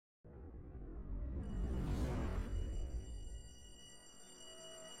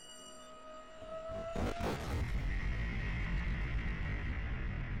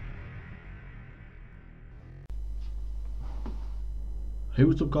Hey,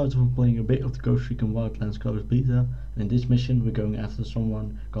 what's up guys, I'm playing a bit of the Ghost Recon Wildlands closed beta, and in this mission we're going after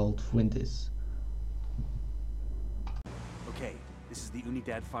someone called Fuentes. Okay, this is the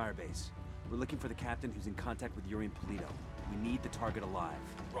Unidad firebase. We're looking for the captain who's in contact with Yuri and Polito. We need the target alive.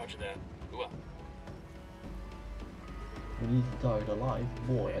 Roger that. Who up? We need the target alive?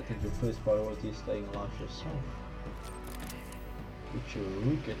 Boy, I think your first priority is staying alive yourself. Would you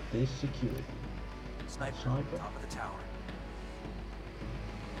look at this security? Sniper? Top of the tower.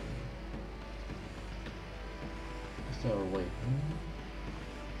 Is there a way?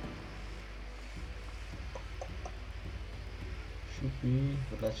 Should be,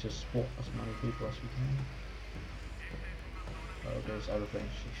 but let's just spot as many people as we can. Oh, okay, it's out of range.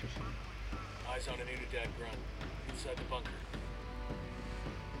 Eyes on an Unidad grunt. Inside the bunker.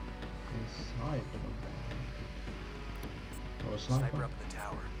 Inside the bunker. Oh, a sniper? Sniper up the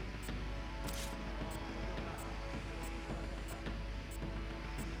tower.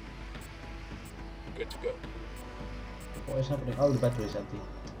 Good to go. What is happening? Oh, the battery is empty.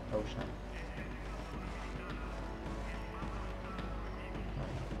 Oh, snap.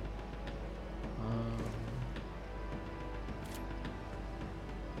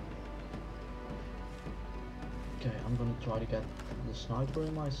 Okay, I'm gonna try to get the sniper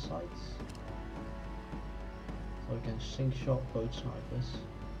in my sights, so I can sync shot both snipers.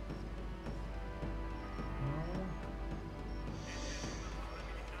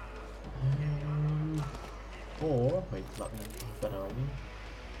 Or wait, let me better idea.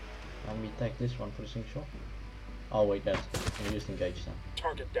 Let me take this one for the sync shot. Oh wait, that's I'm just engaged then.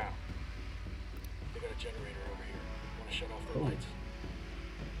 Target down. They got a generator over here. Want to shut off the Cool. lights?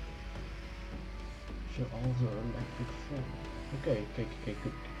 Shut all the electric form. Okay, good.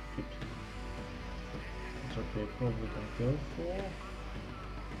 That's what we're probably gonna go for.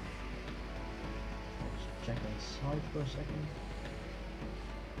 Let's check inside for a second.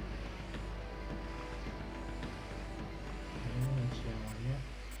 Let's see anyone yet.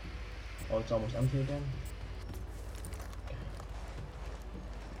 Oh, it's almost empty again. Okay.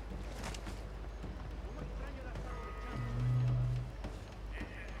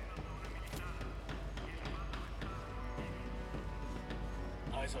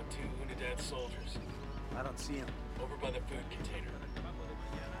 Eyes on two Unidad soldiers. I don't see him. Over by the food container.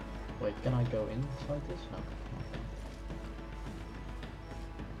 Wait, can I go inside this? No.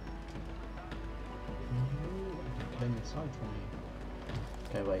 Came inside from here.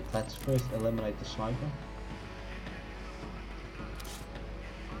 Okay, wait, let's first eliminate the sniper.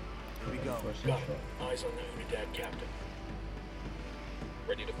 Here we go. First Got shot. it. Eyes on the Unidad captain.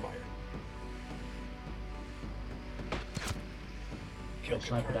 Ready to fire. Kill Okay,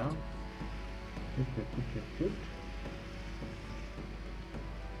 sniper confirmed. down. Good.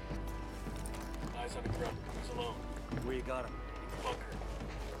 Eyes on the grunt. He's alone. Where you got him? In the bunker.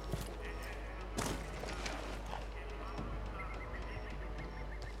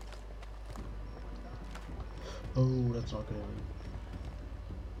 Oh, that's not good.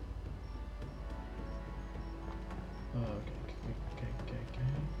 Okay.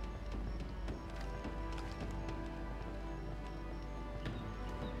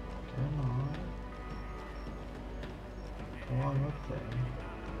 Can I climb up there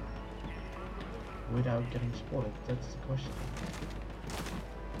without getting spotted? That's the question.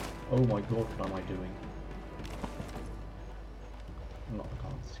 Oh my god, what am I doing? No, I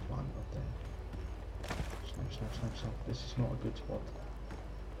can't just climb up there. Snap. This is not a good spot.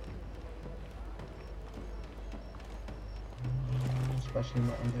 Especially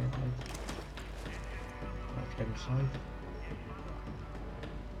not on their height. Let's get inside.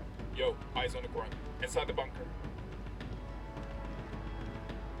 Yo, eyes on the grunt. Inside the bunker.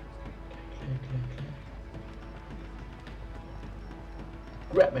 Clear.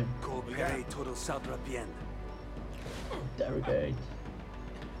 Grab him! Coopere todo saldrá bien. Interrogate.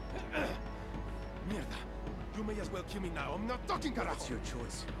 Mierda. You may as well kill me now. I'm not talking, carajo. It's your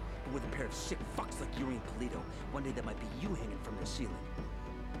choice. But with a pair of sick fucks like Yuri and Polito, one day that might be you hanging from their ceiling.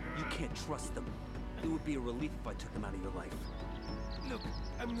 You can't trust them. It would be a relief if I took them out of your life. Look,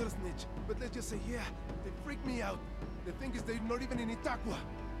 I'm not a snitch, but let's just say, yeah, they freak me out. The thing is, they're not even in Itaqua.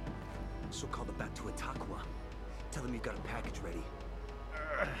 So call them back to Itaqua. Tell them you've got a package ready.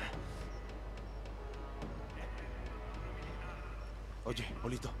 Oye,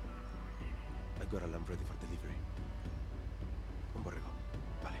 Polito. I got a lamb ready for delivery. Un borrego.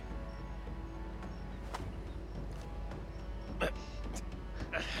 Vale.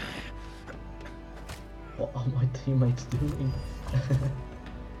 What are my teammates doing?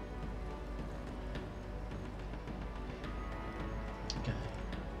 Okay.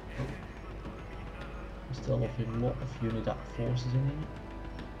 Still have a lot of Unidad forces in here.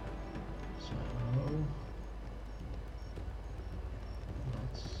 So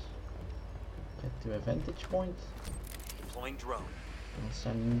let's get to a vantage point Deploying drone. and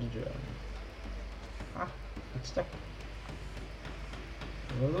send the drone. Ah, it's stuck.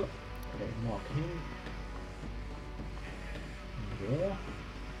 Okay, mark him. There.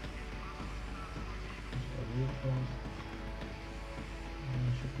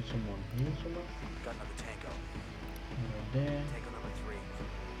 Should be someone here somewhere. Got another tango. There. Tango number 3.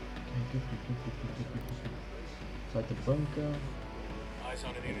 Okay, good. It's like the bunker. Eyes on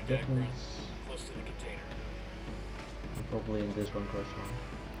an Unidad ground, Weapons. close to the container. Probably in this bunker as well.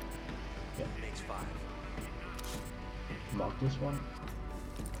 Yeah. Makes 5. Mark this one.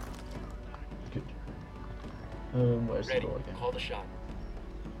 Good. Where's Ready. the door again? Call the shot.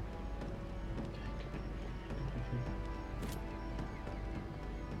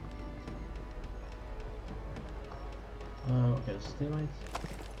 Okay, steelite.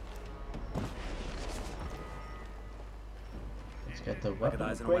 Let's get the weapon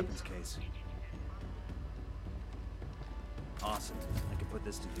Recognize in a upgrade. weapons case. Awesome. I can put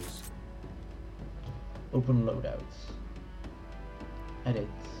this to use. Open loadouts. Edit.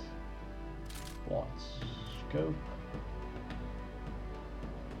 What? Scope.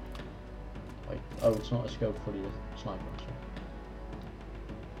 Wait. Oh, it's not a scope for the sniper. Sorry.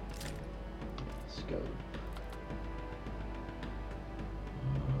 Scope.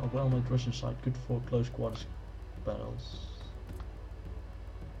 A well-made Russian sight, good for close quarters battles.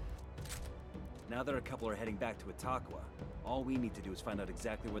 Now that a couple are heading back to Itaqua, all we need to do is find out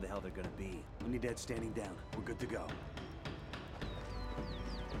exactly where the hell they're gonna be. Unidad standing down. We're good to go.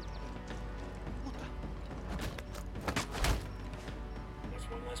 That's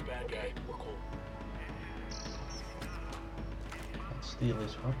one less bad guy. We're cool. Let's steal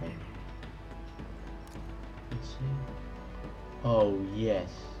his weapon. Let's see. Oh yes,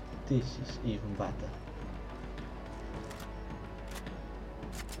 this is even better.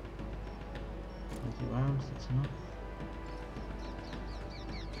 20 rounds, that's enough.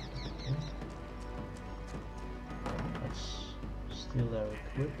 Okay. Let's steal their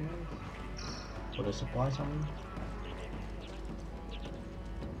equipment. For the supplies, I mean.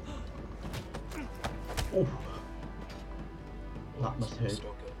 Oh, that must hurt.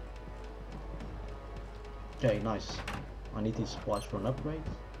 Stoke it. Okay, nice. I need these supplies for an upgrade.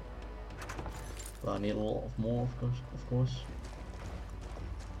 But I need a lot of more, of course.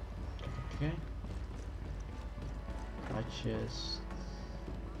 Okay. I just...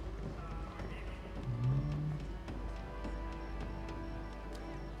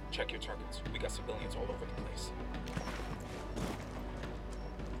 Check your targets. We got civilians all over the place.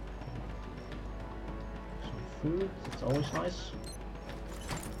 Some food, it's always nice.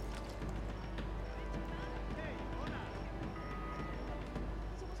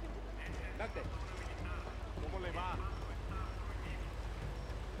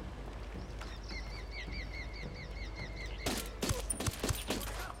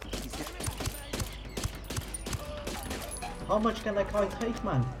 How much can that guy take,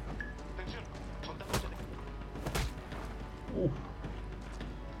 man? Oh,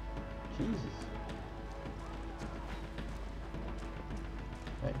 Jesus.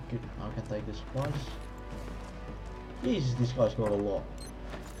 Okay, good. Now I can take the supplies. Jesus, this guy's got a lot.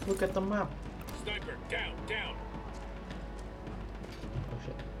 Look at the map. Sniper, down, down. Oh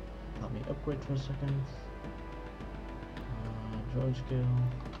shit. Let me upgrade for a second. Drone skill.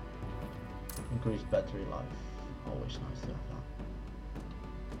 Increased battery life. Always nice to have that.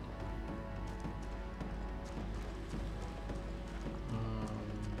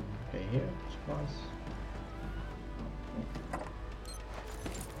 Okay, here, supplies.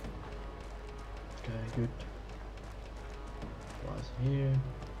 Okay, good. Supplies here.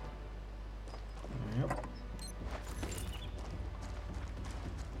 Yep.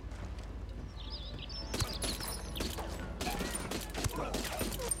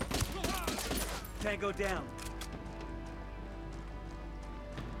 Tango down.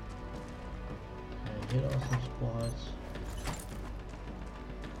 Okay, here are some supplies.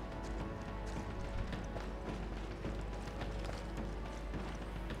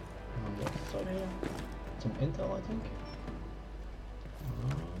 What's inside here? Some intel, I think.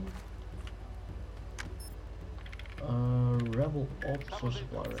 Rebel ops or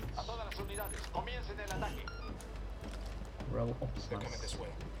supply rates. Rebel ops. They're coming this way.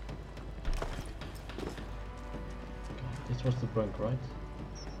 This was the bunk, right?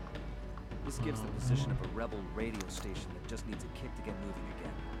 This gives the position of a rebel radio station that just needs a kick to get moving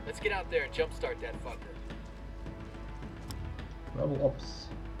again. Let's get out there and jumpstart that fucker. Rebel ops.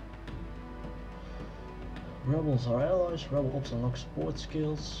 Rebels are allies. Rebel ops unlock support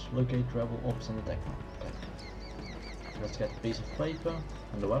skills. Locate rebel ops on the deck map. Okay. Let's get a piece of paper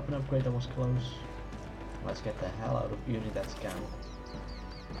and the weapon upgrade that was close. Let's get the hell out of Unidad's camp.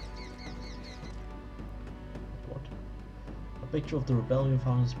 What? A picture of the rebellion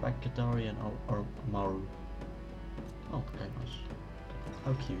founders back Qatari and Maru. Oh, okay, nice.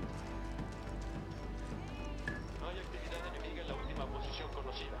 How cute.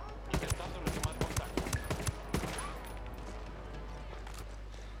 Okay,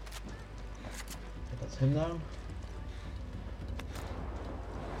 that's him down.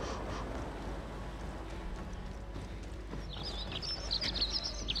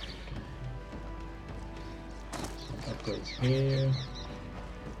 Upgrades here.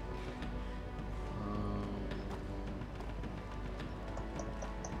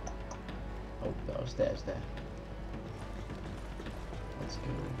 Oh, there are stairs there. Let's go.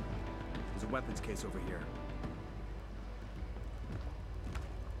 There's a weapons case over here.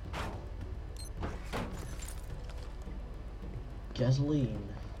 Gasoline.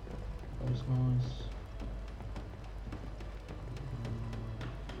 That was nice.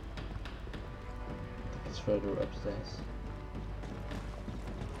 I think it's further upstairs.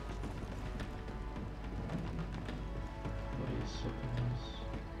 What is supplies?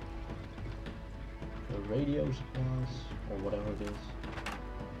 The radio supplies, or whatever it is.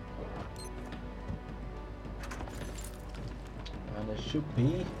 And there should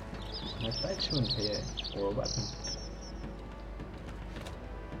be an attachment here, or a weapon.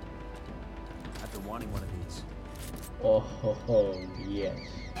 I've been wanting one of these. Oh ho ho, yes.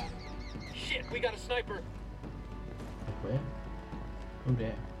 Shit, we got a sniper. Where? Oh,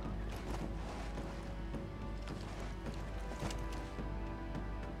 there.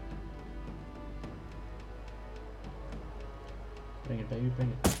 Bring it, baby, bring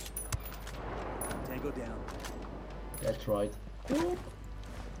it. Tango down. That's right. Whoop.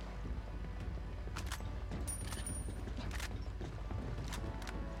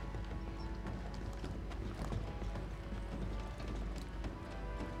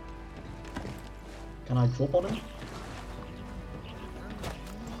 Can I drop on him?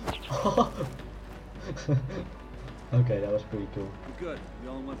 Okay, that was pretty cool. We're good. We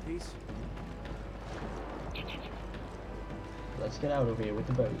all in one piece? Let's get out of here with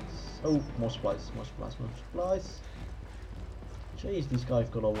the boats. Oh, more supplies, more supplies, more supplies. Jeez, these guys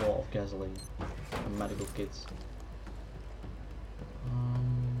got a lot of gasoline and medical kits.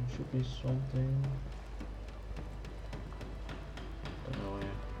 Should be something. Don't know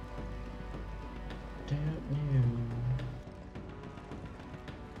where. Don't know.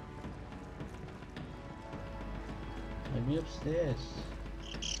 Maybe upstairs.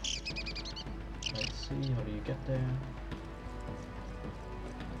 Let's see, how do you get there?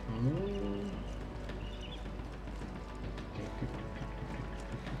 Okay, good.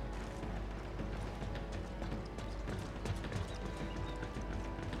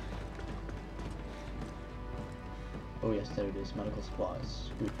 Oh yes, there it is, medical supplies.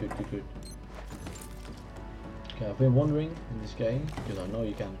 Good. Okay, I've been wondering in this game, because I know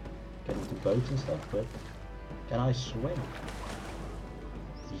you can get into boats and stuff, but can I swim?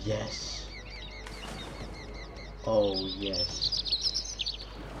 Yes! Oh yes.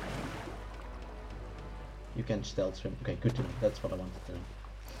 You can stealth swim. Okay, good to know. That's what I wanted to know.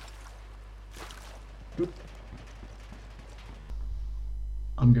 Good.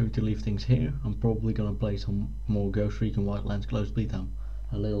 I'm going to leave things here. I'm probably going to play some more Ghost Recon Wildlands Closed Playtime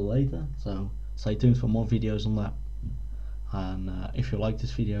a little later, so stay tuned for more videos on that. And if you like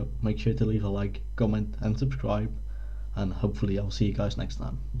this video, make sure to leave a like, comment and subscribe, and hopefully I'll see you guys next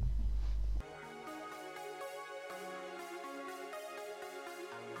time.